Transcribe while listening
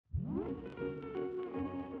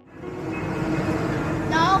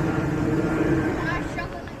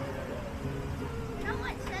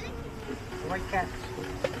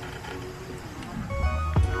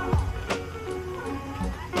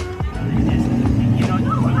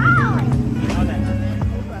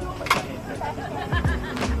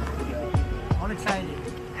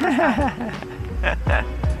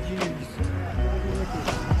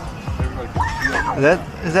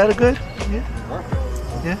Is that a good? Yeah.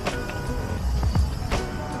 Yeah.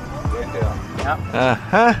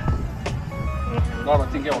 Uh-huh.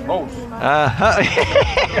 Uh-huh.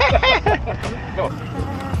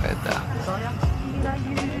 Right there.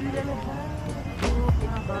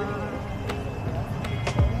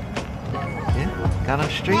 Yeah, got him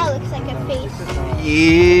straight. That looks like a face.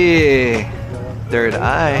 Yeah. Third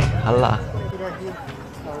eye. Hala.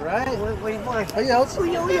 Alright, wait for it.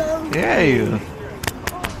 Yeah, you.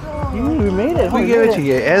 We made it. Who gave it to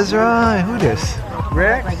you? Ezra? And who this?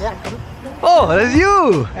 Rex. Oh, that's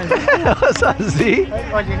you! What's up, Z?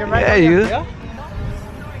 Yeah, you.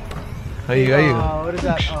 How you? What is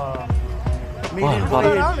that?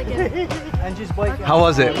 Angie's boy. How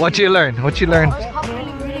was it? What you learn?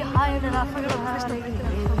 Really high and then I forgot how to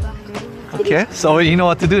Okay, so you know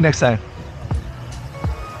what to do next time.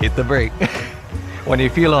 Hit the brake. When you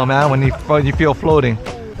feel it, man, when you feel floating. You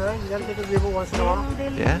gotta take a dribble once in a while.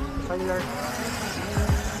 Yeah? That's how you learn.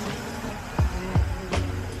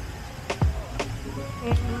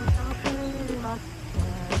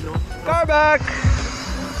 Car back!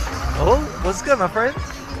 Oh, what's good, my friends?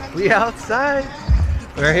 We outside.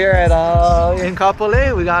 We're here at in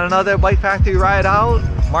Kapolei. We got another Bikefactory ride out,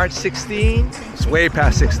 March 16. It's way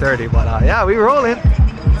past 6:30, but yeah, we rolling.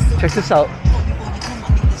 Check this out.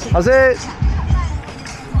 How's it?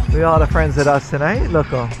 We all the friends with us tonight.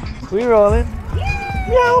 Look, we rolling.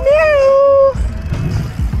 Meow meow.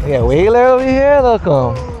 We got Wailer over here. Look,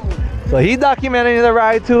 so he documenting the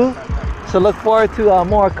ride too. So look forward to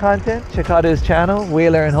more content. Check out his channel,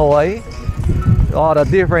 Wailer in Hawaii. All the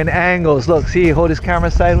different angles. Look, see, hold his camera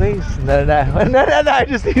sideways. I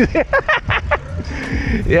just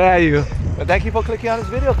yeah, you. But thank you for clicking on this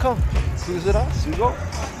video. Come, choose it us. We go.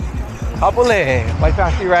 Kapolei,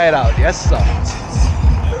 Bikefactory ride out. Yes, sir.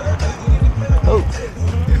 Oh.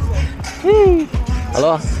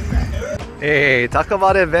 Hello. Hey, talk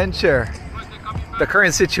about adventure. The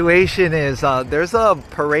current situation is there's a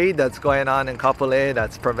parade that's going on in Kapolei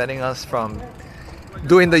that's preventing us from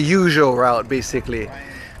doing the usual route, basically.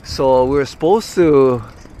 So we were supposed to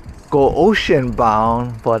go ocean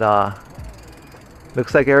bound, but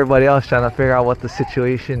looks like everybody else trying to figure out what the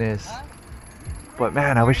situation is. But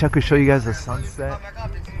man, I wish I could show you guys the sunset.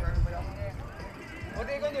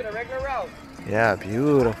 Yeah,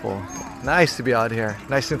 beautiful. Nice to be out here.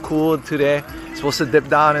 Nice and cool today. It's supposed to dip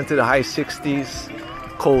down into the high 60s.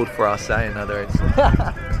 Cold for outside, in other words.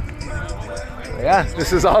 Yeah,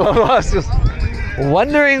 this is all of us just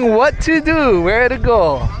wondering what to do, where to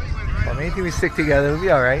go. But maybe we stick together, we'll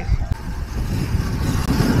be alright.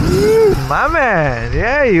 My man,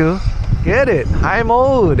 yeah, you get it. High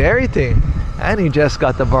mode, everything. And he just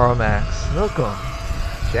got the Burrow Max. Look on.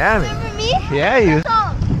 Jamming. Remember me? Yeah, you.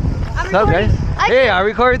 What's up, guys? Hey, I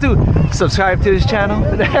record too. Subscribe to his channel.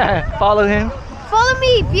 Follow him. Follow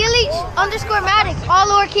me, BLH_Matic, all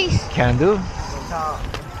lowercase. Can do.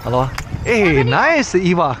 Aloha. Hey, nice, the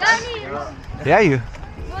Evox. Yeah, you.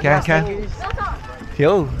 Can.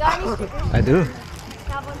 Yo, I do.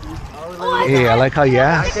 Hey, I like how you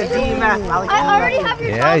ask. I already have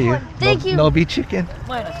your dog one. Thank you. No beef chicken.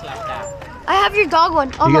 I have your dog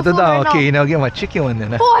one. You get the dog. Okay, you now get my chicken one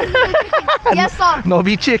then. Yes, sir. No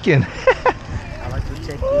beef chicken. I like the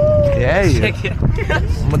chicken. Yeah, you.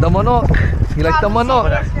 The manok. You like the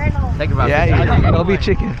manok? Thank you, Yeah, you. No beef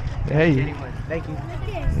chicken. Yeah, you. Thank you.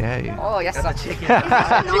 Yeah, you. Oh, yes, the chicken.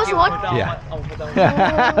 Nose one? Yeah.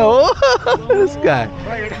 Oh, this guy.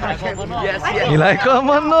 Yes, You like a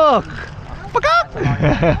manok?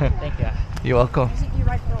 Thank you. You're welcome.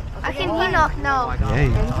 I can knock now. Yeah,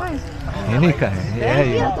 you. Unique. Yeah,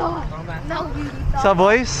 you. What's up,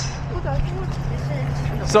 boys?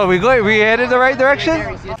 So we headed the right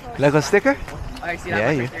direction? Like a sticker?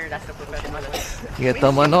 Yeah, you. You get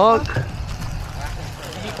the manok.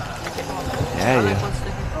 Yeah, you.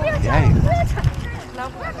 Yeah, you.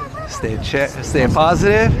 Stay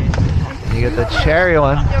positive. You get the cherry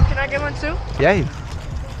one. Yo, can I get one too? Yeah, you.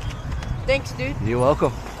 Thanks, dude. You're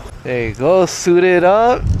welcome. There you go, suited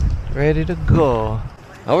up, ready to go.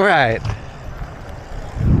 All right.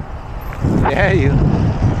 Yeah, you.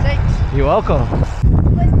 Thanks. You're welcome.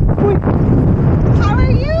 How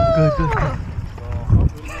are you? Good.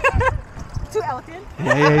 To Elton?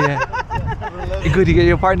 Yeah. Good, you get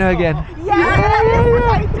your partner again.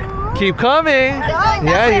 Yeah. Keep coming.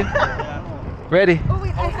 Yeah, you. Ready? Oh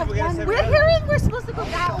wait, I have one. We're hearing we're supposed to go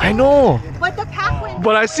that way. I know, But the path went.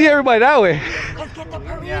 but I see everybody that way. Let's get the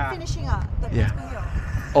parade finishing up. The Yeah. kids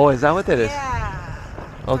go. Oh, is that what that is? Yeah.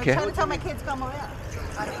 Okay. I'm trying to tell my kids come around.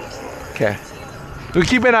 Okay. We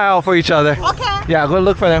keep an eye out for each other. Okay. Yeah, go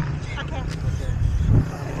look for them. Okay.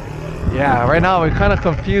 Yeah, right now we're kind of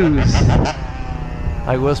confused.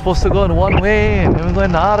 Like we're supposed to go in one way and then we're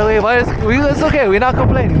going the other way, but it's okay, we're not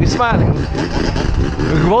complaining, we're smiling.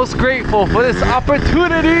 We're most grateful for this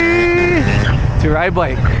opportunity to ride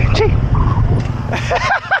bike. Chee.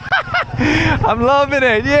 I'm loving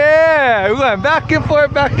it, yeah! We're going back and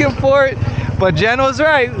forth, but Jen was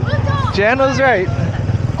right. Jen was right.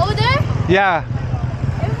 Over there? Yeah.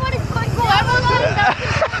 Everybody's going cool. Everyone's going back.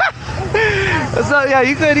 What's up? Yeah,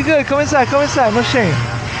 you good, come inside, no shame.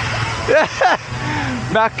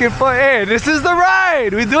 Back and forth. Hey, this is the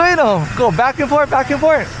ride. We're doing them. Go back and forth. I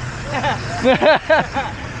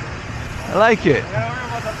like it.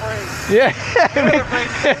 Yeah.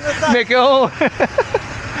 Make it home.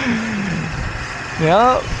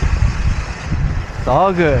 Yep. It's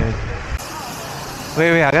all good.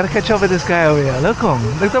 Wait, I gotta catch up with this guy over here. Look at him.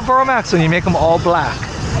 Look at the Bromax when you make them all black.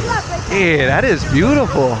 Yeah, that is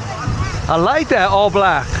beautiful. I like that all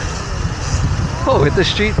black. Oh, with the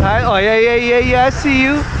street tie. Oh, yeah, I see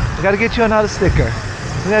you. I gotta get you another sticker.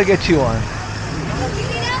 We gotta get you one.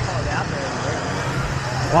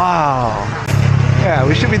 Wow. Yeah,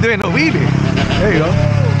 we should be doing a wheelie. There you go.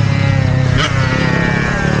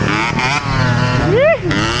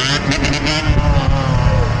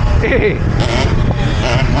 Hey.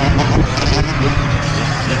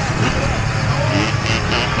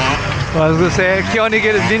 Well, I was gonna say, Keone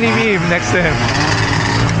get his mini meme next to him.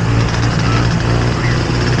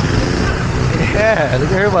 Yeah, look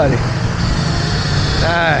at everybody.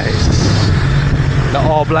 Nice. The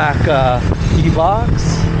all black e-box.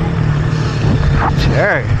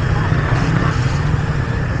 Cherry.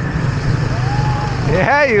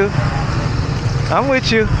 Yeah, you. I'm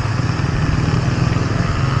with you.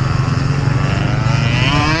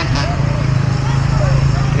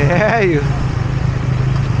 Yeah, you.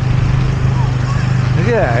 Look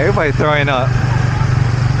at that, everybody throwing up.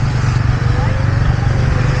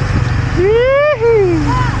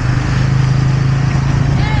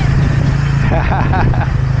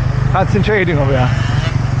 Concentrating over here.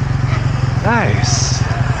 Nice.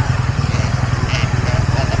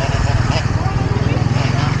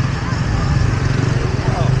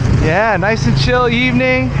 Yeah, nice and chill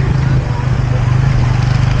evening.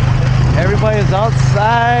 Everybody's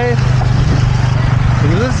outside.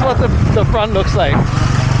 This is what the front looks like.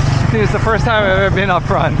 I think it's the first time I've ever been up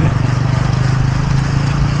front.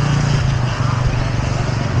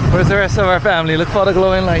 Where's the rest of our family? Look for the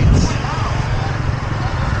glowing lights.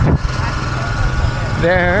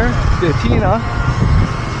 There, the Tina.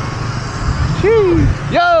 Gee.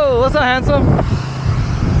 Yo, what's up, handsome?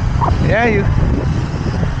 Yeah, you.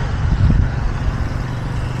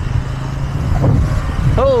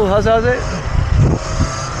 Oh, how's it?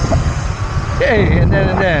 Hey, and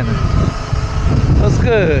then. What's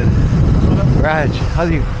good? Raj, how's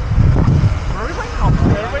you? Everybody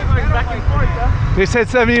going back and forth, huh? They said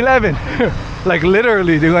 7-Eleven. Like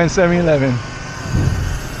literally, they're going 7-Eleven.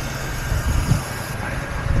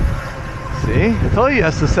 See? I told you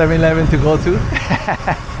that's the 7-Eleven to go to.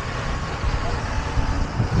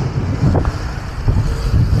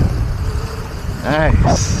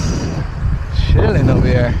 Nice. Chilling over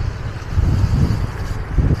here.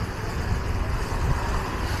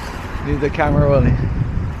 Need the camera rolling.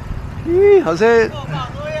 Yee, how's it?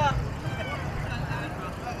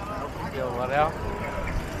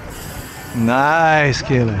 Nice,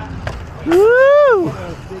 killer. Woo!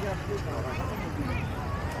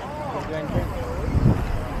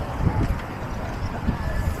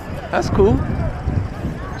 That's cool.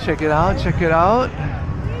 Check it out, check it out.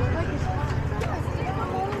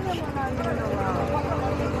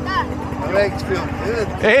 My legs feel good.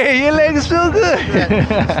 Hey, your legs feel good.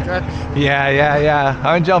 Stretch. Yeah.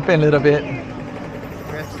 I'm jumping a little bit.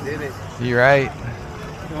 Stretch did it. You're right.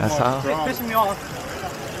 That's how. It's pissing me off.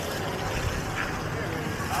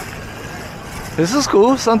 This is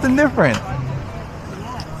cool, something different.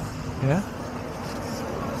 Yeah?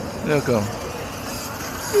 Look at 'em.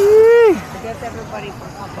 I guess everybody from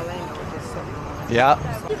Kapolei knows this song. Yeah.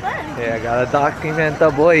 Yeah, I gotta document the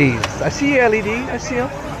boys. I see you, LED. I see them.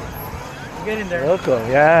 Get in there. Look 'em,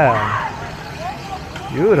 yeah.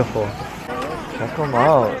 Beautiful. Check them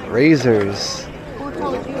out. Razors. Who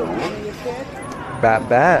told you? You scared?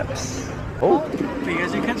 Baps. Oh,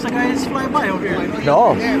 Because you catch the guys fly by over here.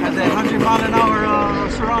 no. At that 100-mile-an-hour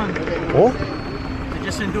surround. Oh, They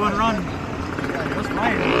just didn't do a run. That's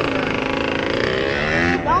fine.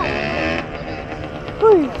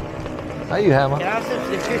 how you, Hammer? Like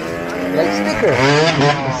sticker.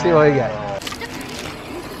 Let's see what you got.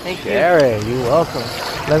 Thank you. Gary, you're welcome.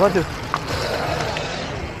 Like what to?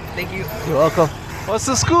 Thank you. You're welcome. What's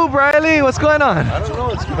the scoop, Riley? What's going on? I don't know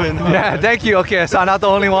what's going on. Yeah, thank you. Okay, so I'm not the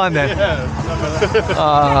only one then.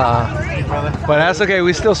 But that's okay.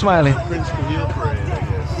 We're still smiling. Prince Camille parade, I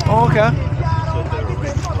guess. Oh, okay. That's what they were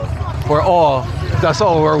waiting. We're all. That's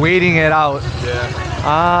all. We're waiting it out. Yeah.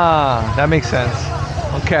 Ah, that makes sense.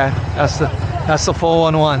 Okay, that's the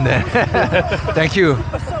 411 then. Thank you.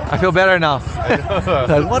 I feel better now. I know.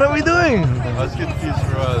 Like, what are we doing? I was confused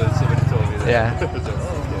for a while, then somebody told me that. Yeah. I was like, oh,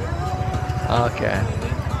 Okay.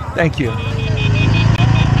 Thank you. All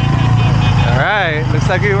right. Looks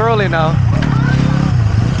like we're rolling now.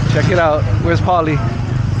 Check it out. Where's Polly?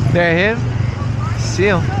 There him. See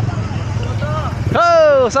him.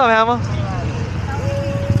 Oh, what's up, Hammer?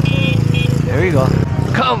 There we go.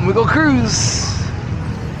 Come, we go cruise.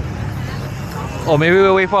 Oh, maybe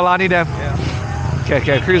we'll wait for Lonnie then. Yeah.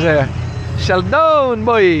 Okay, cruise there. Sheldon,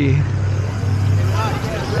 boy.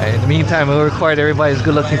 Hey, in the meantime, we'll record everybody's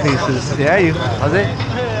good-looking faces. Yeah, you. How's it?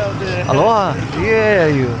 Aloha. Yeah,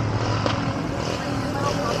 you.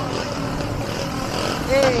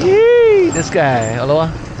 Yee, this guy. Aloha.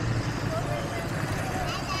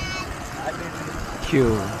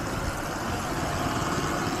 Cute.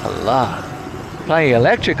 Allah. Playing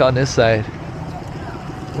electric on this side.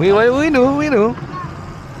 We knew.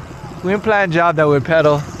 We didn't plan a job that would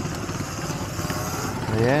pedal.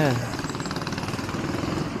 Yeah.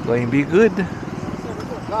 Going to be good.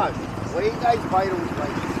 God, why you guys buy those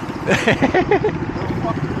bikes?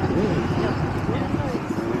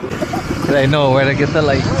 I know where to get the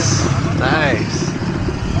lights. Nice.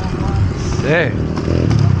 Sick.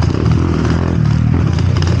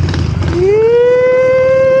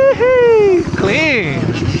 Yee-hee. Clean.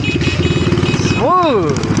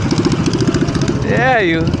 Smooth. Yeah,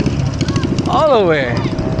 you. All the way.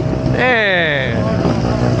 Damn.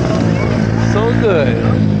 So good.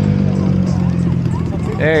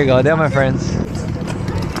 There you go. There, my friends.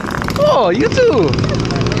 Oh, you too.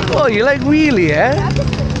 Oh, you like wheelie, eh?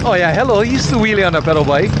 Oh yeah, hello. You used to wheelie on a pedal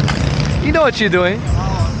bike. You know what you're doing.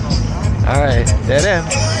 Alright, there then.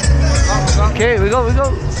 Okay, we go.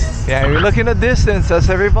 Yeah, we're looking at distance, that's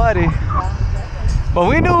everybody. But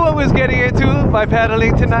we knew what we was getting into by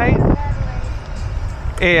pedaling tonight.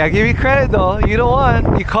 Hey, I give you credit though. You the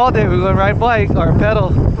one. You called it. We're gonna ride bike or pedal.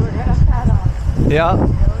 We're gonna pedal. Yeah.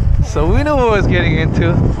 So we knew what we was getting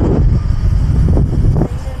into.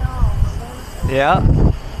 Yeah.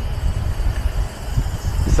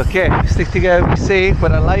 It's okay. Stick together, be safe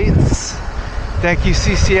with the lights. Thank you,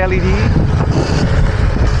 Ccled.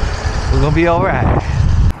 We're gonna be alright.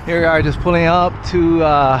 Here we are, just pulling up to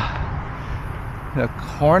the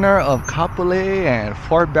corner of Kapolei and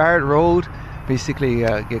Fort Barrett Road. Basically,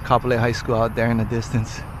 get Kapolei High School out there in the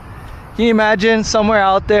distance. Can you imagine somewhere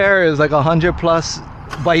out there is like 100+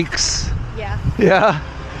 bikes? Yeah. Yeah.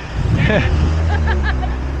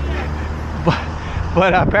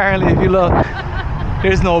 but apparently, if you look,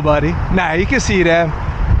 there's nobody. Nah, you can see them.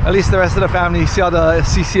 At least the rest of the family. You see all the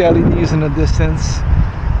Ccleds in the distance.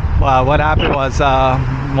 Wow, what happened was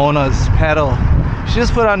Mona's pedal. She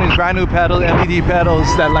just put on these brand new pedals, LED pedals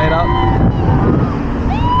that light up.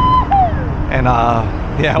 And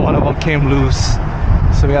yeah, one of them came loose.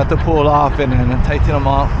 So we had to pull off and then tighten them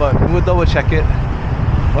off. But we'll double check it.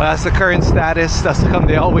 Well, that's the current status. That's the come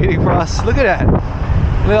they all waiting for us. Look at that.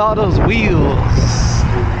 Look at all those wheels.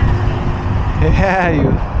 Yeah,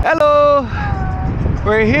 you. Hello.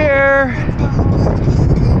 We're here.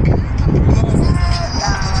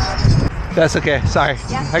 That's okay. Sorry.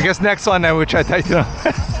 I guess next one then we'll try to tighten them.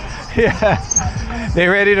 Yeah.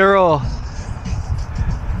 They're ready to roll.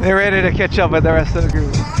 They're ready to catch up with the rest of the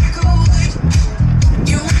group.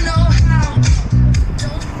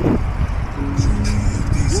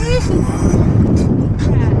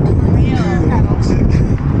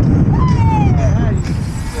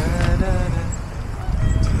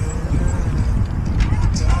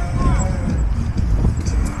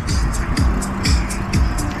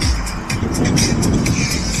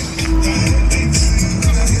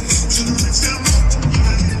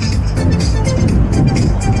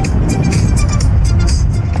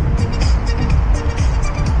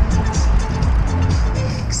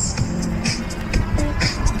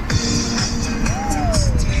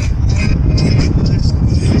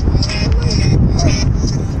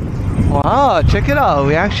 Wow, check it out.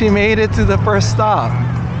 We actually made it to the first stop.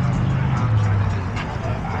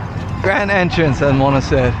 Grand entrance, as Mona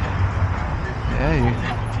said. Yeah, you.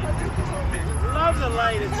 Love the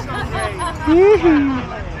light, it's so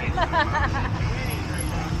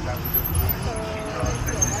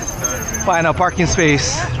great. Find a parking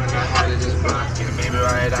space.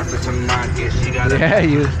 Yeah,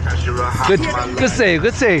 you. Good save,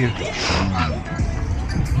 good save.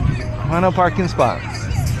 Find a parking spot.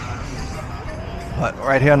 But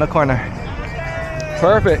right here on the corner.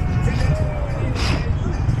 Perfect.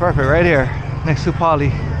 Perfect, right here. Next to Poly.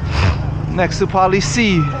 Next to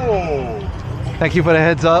PolyC. Oh. Thank you for the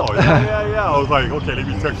heads up. Oh, yeah. I was like, okay, let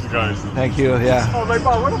me text you guys. Thank you, yeah. I was like,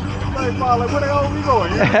 Bob, where the hell are we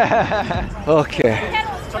going? Okay.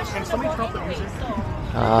 Can somebody turn up the music?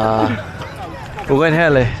 We're going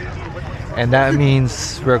helle. And that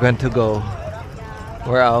means we're going to go.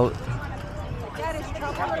 We're out.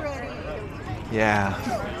 Yeah.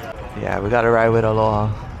 Yeah, we got to ride with Aloha.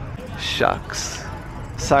 Shucks.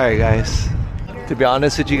 Sorry, guys. To be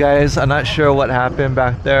honest with you guys, I'm not sure what happened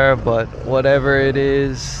back there, but whatever it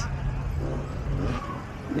is,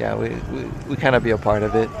 yeah, we cannot be a part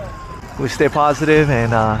of it. We stay positive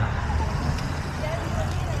and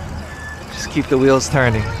just keep the wheels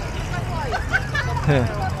turning.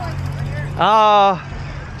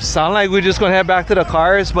 Sound like we're just gonna head back to the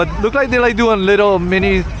cars, but look like they're like doing a little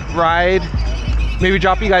mini ride. Maybe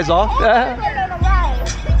drop you guys off.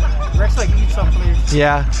 Rex, like, eat something.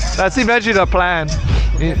 Yeah, that's eventually the plan.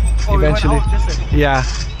 Eventually. Yeah.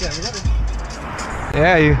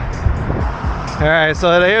 Yeah, you. All right,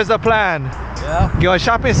 so here's the plan. Yeah. Go to a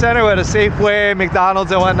shopping center with a Safeway,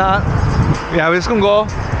 McDonald's and whatnot. Yeah, we're just gonna go.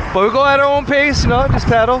 But we go at our own pace, you know, just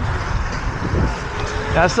pedal.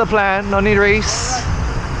 That's the plan, no need race.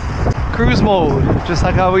 Cruise mode, just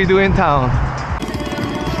like how we do in town.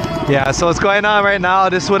 Yeah, so what's going on right now,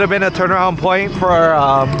 this would have been a turnaround point for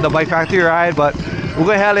the Bikefactory ride, but we're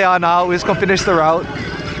going hell on now. We're just gonna finish the route.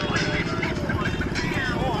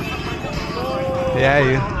 Yeah,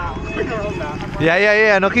 you.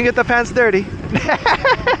 Yeah. No can get the pants dirty.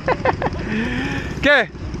 Okay.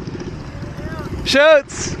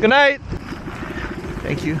 Shoots. Good night.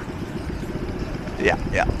 Thank you. Yeah.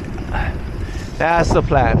 That's the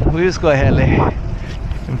plan. We just go helle.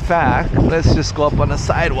 In fact, let's just go up on the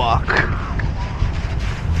sidewalk.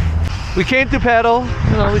 We came to pedal,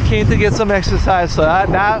 you know, we came to get some exercise, so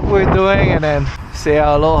that we're doing, and then say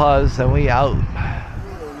our alohas and we out.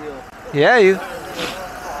 Yeah, you.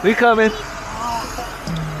 We coming.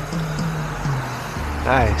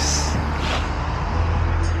 Nice.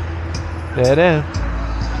 There it is.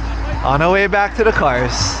 On our way back to the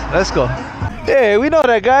cars. Let's go. Hey, we know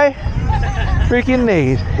that guy. Freaking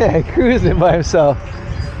Nate. Yeah, cruising by himself.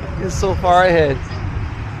 He's so far ahead.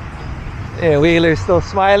 Yeah, Wailer's still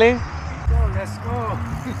smiling. Let's go.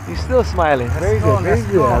 He's still smiling. Very go, good, very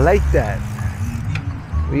let's good. go. I like that.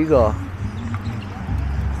 We go.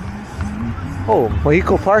 Oh,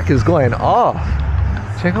 Moiko Park is going off.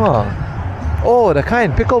 Check them out. Oh, the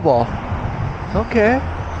kind pickleball. Okay.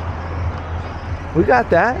 We got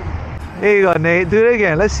that. There you go, Nate. Do it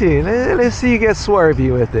again. Let's see. Let's see you get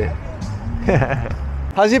swervy with it.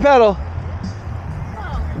 How's your pedal?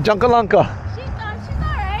 Junkalunka. She's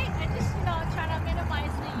alright. I just, try to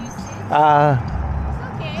minimize the usage. It's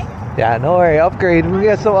okay. Yeah, no worry. Upgrade. We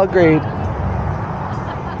got some upgrade.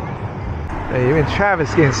 Hey, even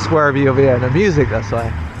Travis getting swervy over here in the music, that's why.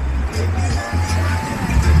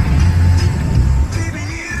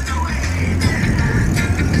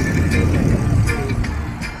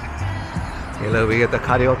 Hey, look, we get the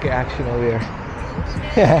karaoke action over here.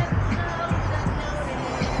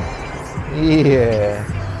 Yeah.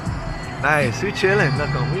 Nice, we chilling.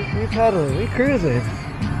 Look, we pedaling, we cruising.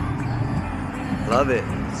 Love it.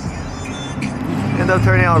 End up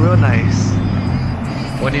turning out real nice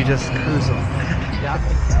when you just cruise them. Yeah.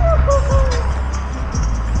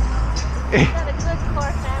 Got a good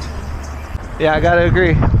core family. Yeah, I gotta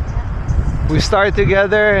agree. We started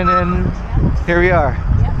together and then here we are,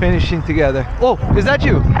 finishing together. Oh, is that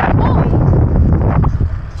you?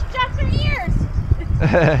 Shut your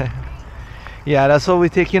ears. Yeah, that's what we're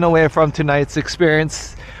taking away from tonight's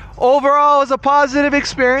experience. Overall, it was a positive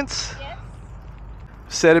experience. Yes.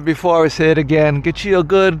 Said it before, we say it again. Get you a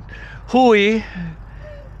good hui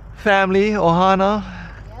family, ohana.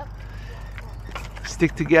 Yep.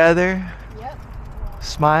 Stick together. Yep.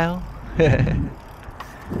 Smile. Kettle's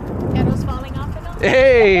falling off and on.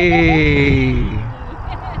 Hey!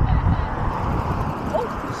 Oh,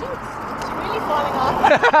 shoot. It's really falling off.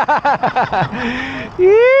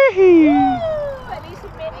 Yee-hee. Ooh, at least we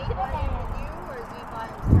made it to the end. You or is he by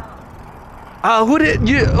himself? Who did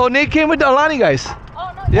you? Oh, Nate came with the Alani guys.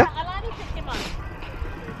 Oh, no, Yeah? Alani picked him up.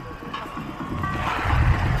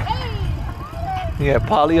 Hey! Yeah,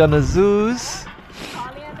 Poly on the zoos.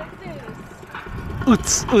 Polly and the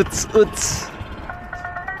Zeus. Oots.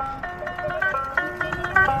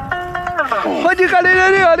 What you got?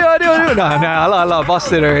 Nah,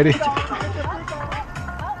 busted already.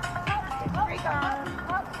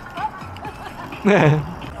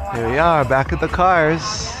 Here we are, back at the cars.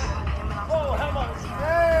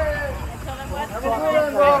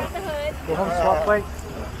 Go home, swap bike.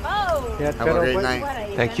 Oh. Yeah, Have a great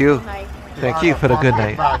night. Thank you. Thank you for the good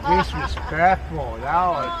night. Disrespectful. That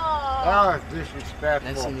was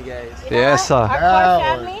disrespectful. Nice seeing you guys. Yes, sir. Our core That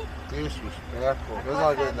family. Disrespectful. It was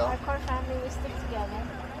all good though. Our core family, we stick together.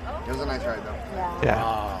 It was a nice ride though. Yeah.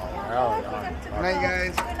 Yeah. Good night,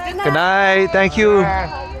 guys. Good night. Thank you. Good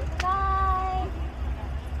night.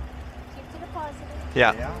 Keep to the positive.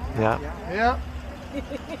 Yeah. Yeah. Yeah.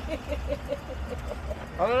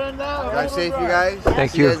 Other than that, Drive safe, you guys.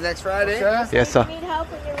 Thank See you. you guys next Friday. Yes, sir. Need help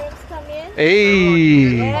when your rooms come in?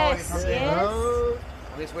 Hey. Yes, yes.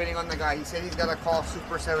 I'm just waiting on the guy. He said he's got to call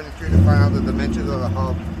Super 73 to find out the dimensions of the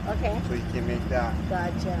hub Okay. so he can make that.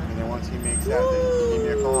 Gotcha. And then once he makes that, then he can give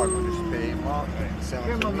me a call. I can just pay him off and sell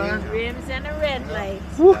him some meat. Rims and a red light.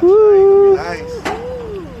 Woohoo. Nice.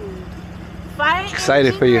 Ooh. Fire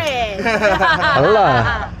Excited for you. engine red.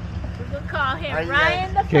 Aloha. We're going to call him How you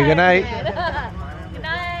Ryan the Okay, good night. Fireman. Good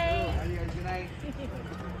night.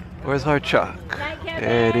 Where's our truck? Night, Kevin.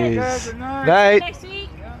 There it is. See you Night. next week.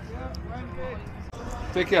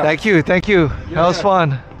 Take care. Thank you. Thank you. That was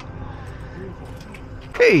fun.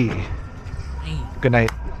 Hey. Hey, Good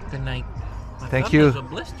night. good night. My Thank thumb you. has a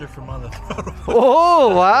blister from other photo.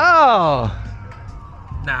 Oh, wow.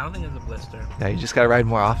 Nah, I don't think it's a blister. Yeah, you just gotta ride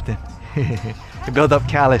more often. You build up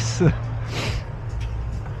callus.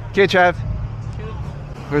 Okay, Trav.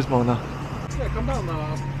 Where's Mona? Yeah, come down.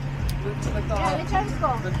 Yeah, let's try to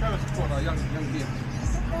go. Let's try to support our young kids.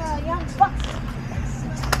 Young bucks.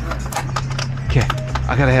 Okay,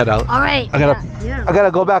 I gotta head out. All right. I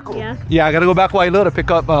gotta go back. Yeah. I gotta go back Waialua to pick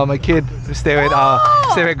up my kid to stay with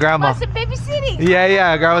grandma. What's the babysitting?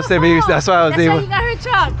 Yeah, grandma stay baby. That's why I was That's able. why you got her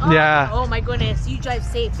truck. Oh, Yeah. Oh my goodness. You drive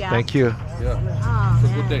safe, yeah. Thank you. Yeah, Oh, it's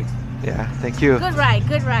a man. good day. Yeah, thank you. Good ride.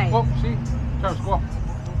 Good ride. Oh, see? Travis, go up.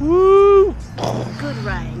 Woo. Good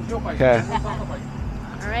ride. Your bike. Okay.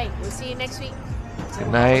 All right. We'll see you next week. Good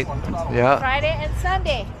night. Yeah. Friday and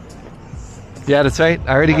Sunday. Yeah, that's right.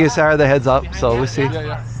 I already gave Sarah the heads up, so we'll see.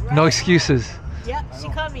 Yeah. No excuses. Yep. She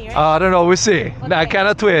called me, right? I don't know. We'll see. I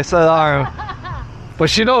cannot twist the arm, but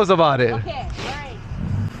she knows about it. Okay. All right.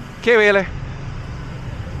 Okay, Wailer.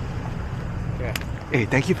 Okay. Hey,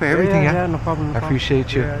 thank you for everything. Yeah, no problem. I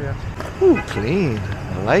appreciate you. Yeah. Ooh, clean.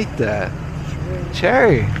 I like that.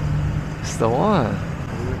 Cherry. It's the one.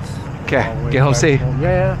 Okay, get home safe.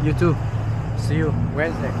 Yeah, you too. See you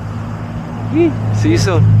Wednesday. See you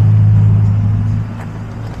soon.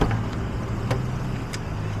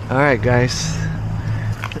 Alright, guys.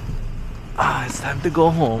 It's time to go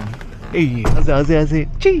home. Hey, how's it?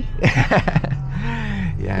 Chee.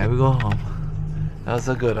 Yeah, we go home. That was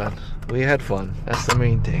a good one. We had fun. That's the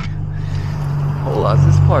main thing. Hold on,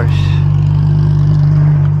 this Porsche.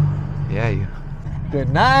 Yeah, you. Good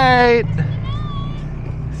night.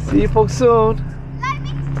 See you folks soon. Like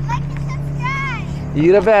and subscribe.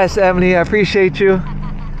 You the best, Emily. I appreciate you.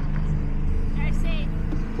 Drive safe.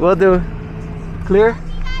 Will do. Clear?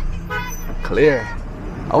 Clear.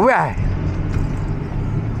 Alright.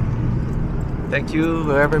 Thank you,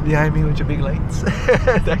 whoever behind me with your big lights.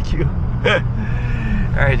 Thank you.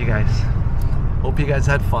 Alright, you guys. Hope you guys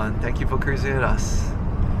had fun. Thank you for cruising with us.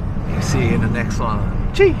 And see you in the next one.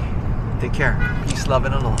 Gee. Take care. Peace, love,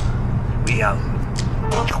 and aloha. We out.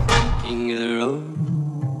 King of the road,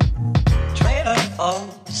 trailer for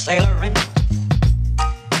sailoring.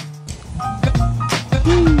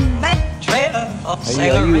 Trailer for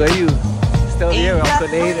sailoring. Are you still here? Uncle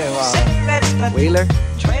Nate and Wailer?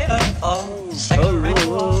 Trailer for sailoring.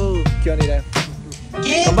 Kia ora.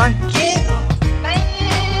 Come by.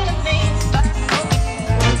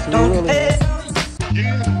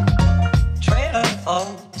 Trailer for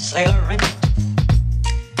sailoring.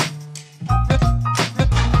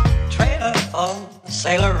 Trailer for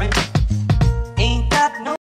sailoring.